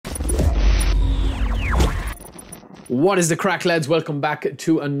What is the crack, lads? Welcome back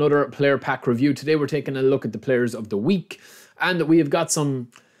to another player pack review. Today we're taking a look at the players of the week, and we have got some...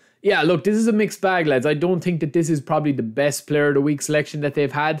 Yeah, look, this is a mixed bag, lads. I don't think that this is probably the best player of the week selection that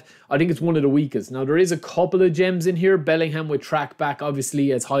they've had. I think it's one of the weakest. Now, there is a couple of gems in here. Bellingham with track back,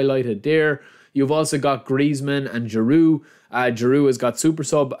 obviously, as highlighted there. You've also got Griezmann and Giroud. Giroud has got super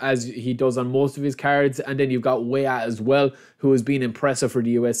sub, as he does on most of his cards. And then you've got Weah as well, who has been impressive for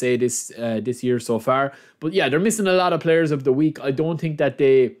the USA this year so far. But yeah, they're missing a lot of players of the week. I don't think that,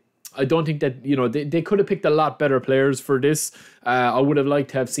 you know, they could have picked a lot better players for this. I would have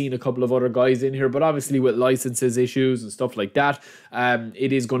liked to have seen a couple of other guys in here, but obviously with licenses issues and stuff like that,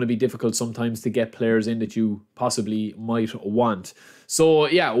 it is going to be difficult sometimes to get players in that you possibly might want. So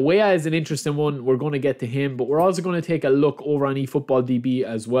yeah, Weah is an interesting one. We're going to get to him, but we're also going to take a look over on eFootball DB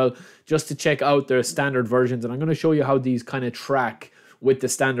as well, just to check out their standard versions. And I'm going to show you how these kind of track with the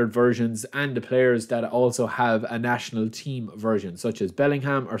standard versions and the players that also have a national team version, such as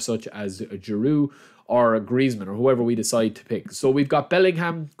Bellingham or such as Giroud or Griezmann or whoever we decide to pick. So we've got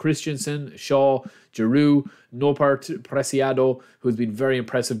Bellingham, Christensen, Shaw, Giroud, Nopert, Preciado, who's been very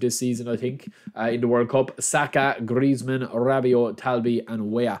impressive this season, I think, in the World Cup, Saka, Griezmann, Rabiot, Talbi, and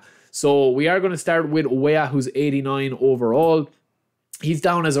Weah. So we are going to start with Weah, who's 89 overall. He's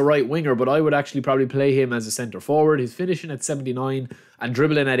down as a right winger, but I would actually probably play him as a centre forward. His finishing at 79 and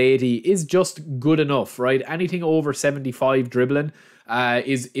dribbling at 80 is just good enough, right? Anything over 75 dribbling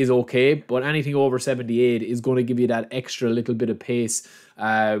is okay, but anything over 78 is going to give you that extra little bit of pace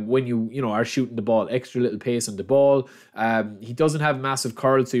when you are shooting the ball, extra little pace on the ball. He doesn't have massive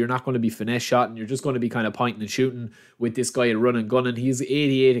curl, so you're not going to be finesse shotting. You're just going to be kind of pointing and shooting with this guy and running, gunning. He's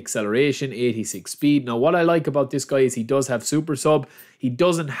 88 acceleration, 86 speed. Now, what I like about this guy is he does have super sub. He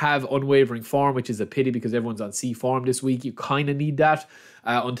doesn't have unwavering form, which is a pity because everyone's on C form this week. You kind of need that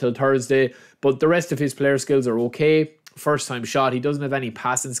until Thursday. But the rest of his player skills are okay. First time shot. He doesn't have any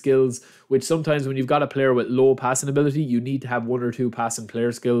passing skills, which sometimes when you've got a player with low passing ability, you need to have one or two passing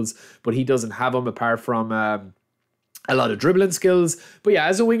player skills, but he doesn't have them apart from a lot of dribbling skills. But yeah,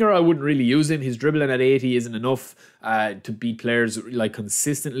 as a winger, I wouldn't really use him. His dribbling at 80 isn't enough to beat players like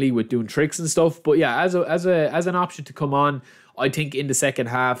consistently with doing tricks and stuff. But yeah, as an option to come on, I think in the second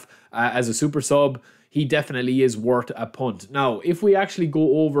half as a super sub, he definitely is worth a punt. Now, if we actually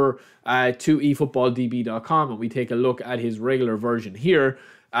go over to eFootballDB.com and we take a look at his regular version here,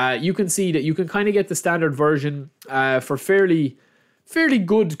 you can see that you can kind of get the standard version for fairly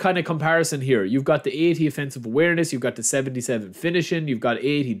good kind of comparison here. You've got the 80 offensive awareness, you've got the 77 finishing, you've got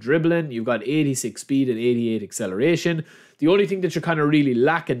 80 dribbling, you've got 86 speed and 88 acceleration. The only thing that you're kind of really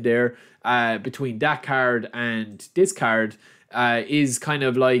lacking there between that card and this card is kind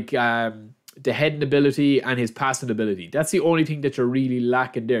of like... the heading ability and his passing ability. That's the only thing that you're really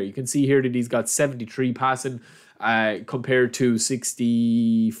lacking there. You can see here that he's got 73 passing compared to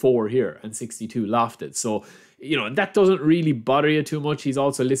 64 here and 62 lofted. So, you know, that doesn't really bother you too much. He's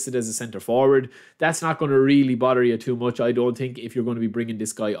also listed as a centre forward. That's not going to really bother you too much, I don't think, if you're going to be bringing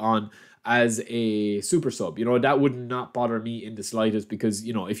this guy on as a super sub. You know, that would not bother me in the slightest because,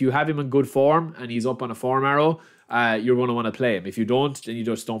 you know, if you have him in good form and he's up on a form arrow, you're going to want to play him. If you don't, then you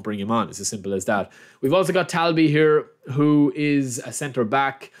just don't bring him on. It's as simple as that. We've also got Talbi here, who is a centre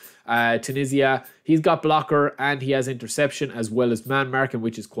back, Tunisia. He's got blocker and he has interception as well as man marking,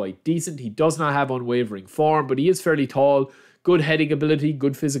 which is quite decent. He does not have unwavering form, but he is fairly tall, good heading ability,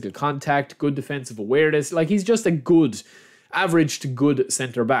 good physical contact, good defensive awareness. Like, he's just a good... average to good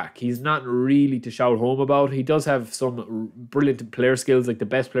centre back. He's not really to shout home about. He does have some brilliant player skills, like the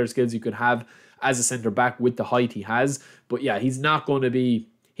best player skills you could have as a centre back with the height he has. But yeah, he's not going to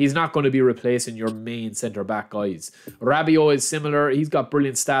be replacing your main centre back guys. Rabiot is similar. He's got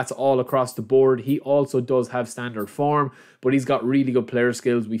brilliant stats all across the board. He also does have standard form, but he's got really good player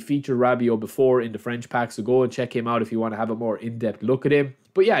skills. We featured Rabiot before in the French pack, so go and check him out if you want to have a more in-depth look at him.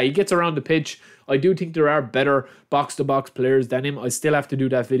 But yeah, he gets around the pitch. I do think there are better box-to-box players than him. I still have to do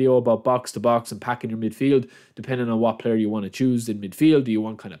that video about box-to-box and packing your midfield, depending on what player you want to choose in midfield. Do you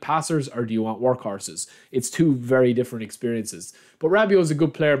want kind of passers or do you want workhorses? It's two very different experiences. But Rabiot is a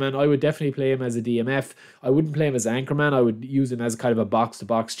good player, man. I would definitely play him as a DMF. I wouldn't play him as anchorman. I would use him as kind of a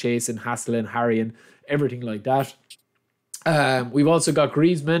box-to-box chasing, hassling, harrying, everything like that. We've also got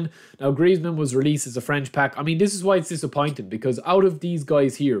Griezmann. Now, Griezmann was released as a French pack. I mean, this is why it's disappointing, because out of these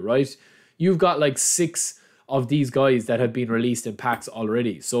guys here, right, you've got like 6 of these guys that have been released in packs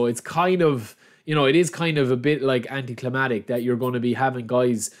already. So it's kind of, you know, it is kind of a bit like anticlimactic that you're going to be having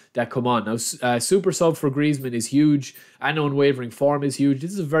guys that come on. Now, super sub for Griezmann is huge, and unwavering form is huge.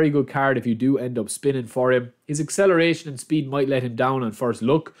 This is a very good card if you do end up spinning for him. His acceleration and speed might let him down on first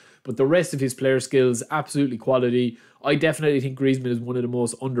look, but the rest of his player skills, absolutely quality. I definitely think Griezmann is one of the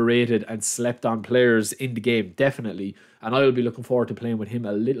most underrated and slept on players in the game, definitely. And I will be looking forward to playing with him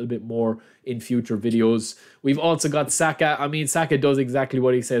a little bit more in future videos. We've also got Saka. I mean, Saka does exactly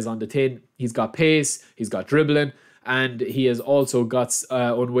what he says on the tin. He's got pace, he's got dribbling, and he has also got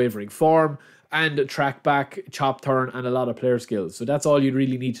unwavering form and track back, chop turn, and a lot of player skills. So that's all you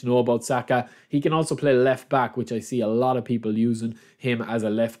really need to know about Saka. He can also play left back, which I see a lot of people using him as a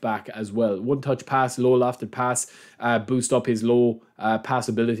left back as well. One touch pass, low lofted pass, boost up his low pass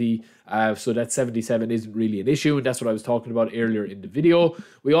ability. So that 77 isn't really an issue, and that's what I was talking about earlier in the video.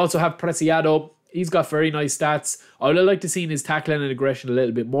 We also have Preciado. He's got very nice stats. I would like to see his tackling and aggression a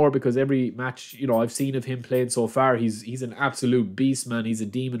little bit more, because every match, you know, I've seen of him playing so far, he's an absolute beast, man. He's a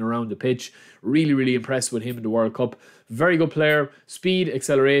demon around the pitch. Really, really impressed with him in the World Cup. Very good player. Speed,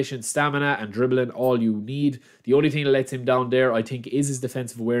 acceleration, stamina, and dribbling, all you need. The only thing that lets him down there, I think, is his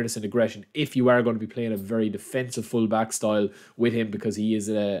defensive awareness and aggression, if you are going to be playing a very defensive fullback style with him, because he is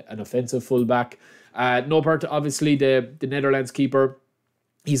an offensive fullback. Noppert, obviously, the Netherlands keeper.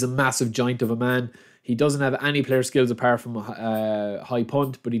 He's a massive giant of a man. He doesn't have any player skills apart from high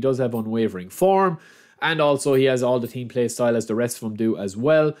punt, but he does have unwavering form. And also he has all the team play style as the rest of them do as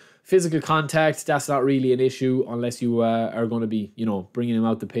well. Physical contact, that's not really an issue unless you are going to be, you know, bringing him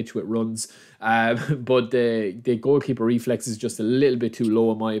out the pitch with runs. But the goalkeeper reflex is just a little bit too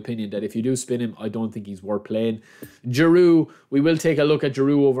low in my opinion, that if you do spin him, I don't think he's worth playing. Giroud, we will take a look at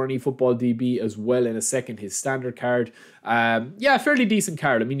Giroud over on eFootball DB as well in a second. His standard card, yeah, fairly decent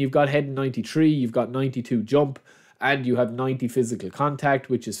card. I mean, you've got head 93, you've got 92 jump, and you have 90 physical contact,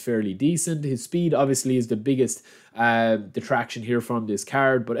 which is fairly decent. His speed obviously is the biggest detraction here from this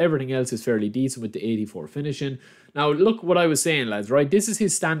card, but everything else is fairly decent with the 84 finishing. Now, look what I was saying, lads, right? This is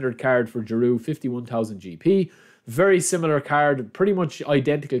his standard card for Giroud, 51,000 GP. Very similar card, pretty much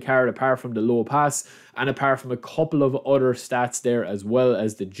identical card apart from the low pass and apart from a couple of other stats there, as well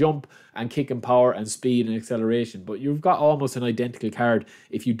as the jump and kick and power and speed and acceleration. But you've got almost an identical card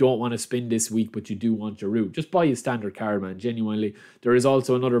if you don't want to spin this week, but you do want Giroud. Just buy a standard card, man, genuinely. There is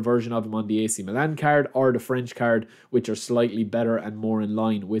also another version of him on the AC Milan card or the French card, which are slightly better and more in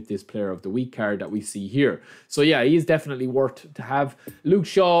line with this player of the week card that we see here. So yeah, he is definitely worth to have. Luke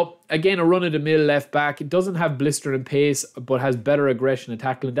Shaw, again, a run-of-the-mill left back. It doesn't have blistering pace, but has better aggression and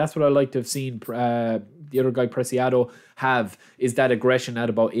tackling. That's what I like to have seen the other guy, Preciado, have, is that aggression at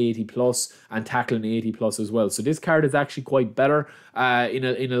about 80 plus and tackling 80 plus as well. So this card is actually quite better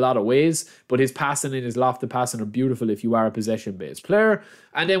in a lot of ways, but his passing and his lofted passing are beautiful if you are a possession-based player.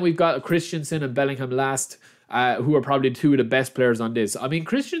 And then we've got Christensen and Bellingham last, who are probably two of the best players on this. I mean,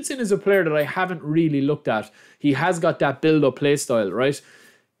 Christensen is a player that I haven't really looked at. He has got that build-up play style, right?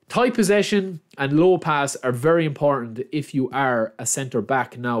 Tight possession and low pass are very important if you are a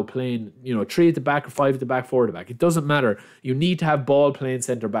centre-back now playing, you know, 3 at the back or 5 at the back, 4 at the back. It doesn't matter. You need to have ball-playing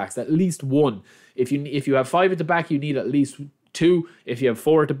centre-backs, at least one. If you have 5 at the back, you need at least 2. If you have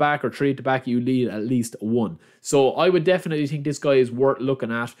 4 at the back or 3 at the back, you need at least 1. So I would definitely think this guy is worth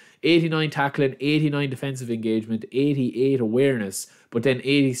looking at. 89 tackling, 89 defensive engagement, 88 awareness, but then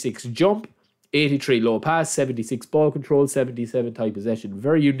 86 jump, 83 low pass, 76 ball control, 77 tight possession.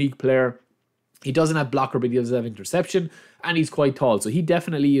 Very unique player. He doesn't have blocker, but he does have interception, and he's quite tall. So he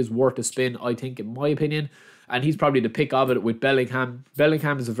definitely is worth a spin, I think, in my opinion. And he's probably the pick of it with Bellingham.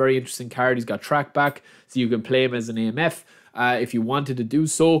 Bellingham is a very interesting card. He's got track back, so you can play him as an AMF if you wanted to do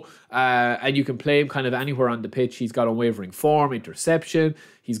so. And you can play him kind of anywhere on the pitch. He's got unwavering form, interception.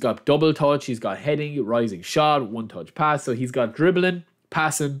 He's got double touch. He's got heading, rising shot, one touch pass. So he's got dribbling,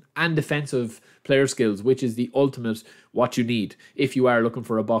 passing, and defensive player skills, which is the ultimate what you need if you are looking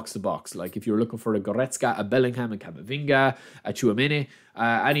for a box-to-box. Like if you're looking for a Goretzka, a Bellingham, a Camavinga, a Tchouaméni,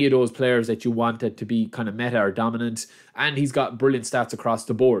 any of those players that you wanted to be kind of meta or dominant. And he's got brilliant stats across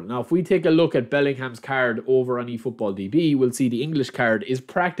the board. Now, if we take a look at Bellingham's card over on eFootball DB, we'll see the English card is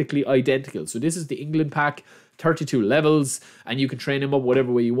practically identical. So this is the England pack, 32 levels, and you can train him up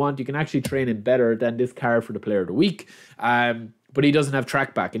whatever way you want. You can actually train him better than this card for the player of the week. But he doesn't have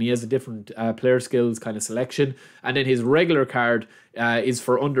track back, and he has a different player skills kind of selection. And then his regular card is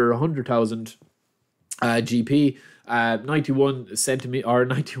for under 100,000 GP, 91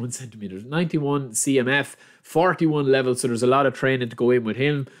 CMF, 41 levels. So there's a lot of training to go in with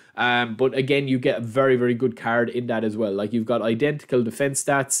him. But again, you get a very, very good card in that as well. Like you've got identical defense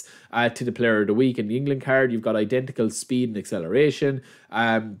stats to the player of the week in the England card. You've got identical speed and acceleration.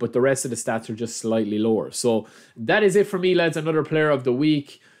 But the rest of the stats are just slightly lower. So that is it for me, lads. Another player of the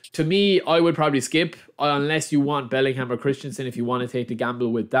week. To me, I would probably skip unless you want Bellingham or Christensen if you want to take the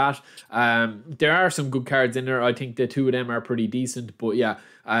gamble with that. There are some good cards in there. I think the two of them are pretty decent. But yeah,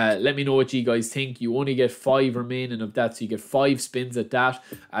 let me know what you guys think. You only get 5 remaining of that, so you get 5 spins at that.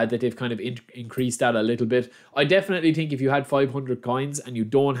 That they've kind of increased that a little bit. I definitely think if you had 500 coins and you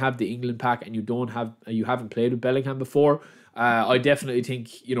don't have the England pack and you haven't played with Bellingham before, I definitely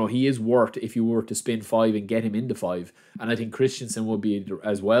think, you know, he is worth if you were to spin 5 and get him into 5. And I think Christensen would be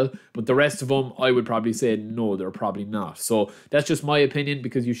as well. But the rest of them, I would probably say no, they're probably not. So that's just my opinion,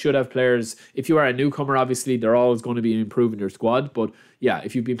 because you should have players. If you are a newcomer, obviously, they're always going to be improving your squad. But yeah,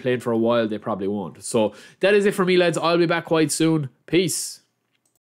 if you've been playing for a while, they probably won't. So that is it for me, lads. I'll be back quite soon. Peace.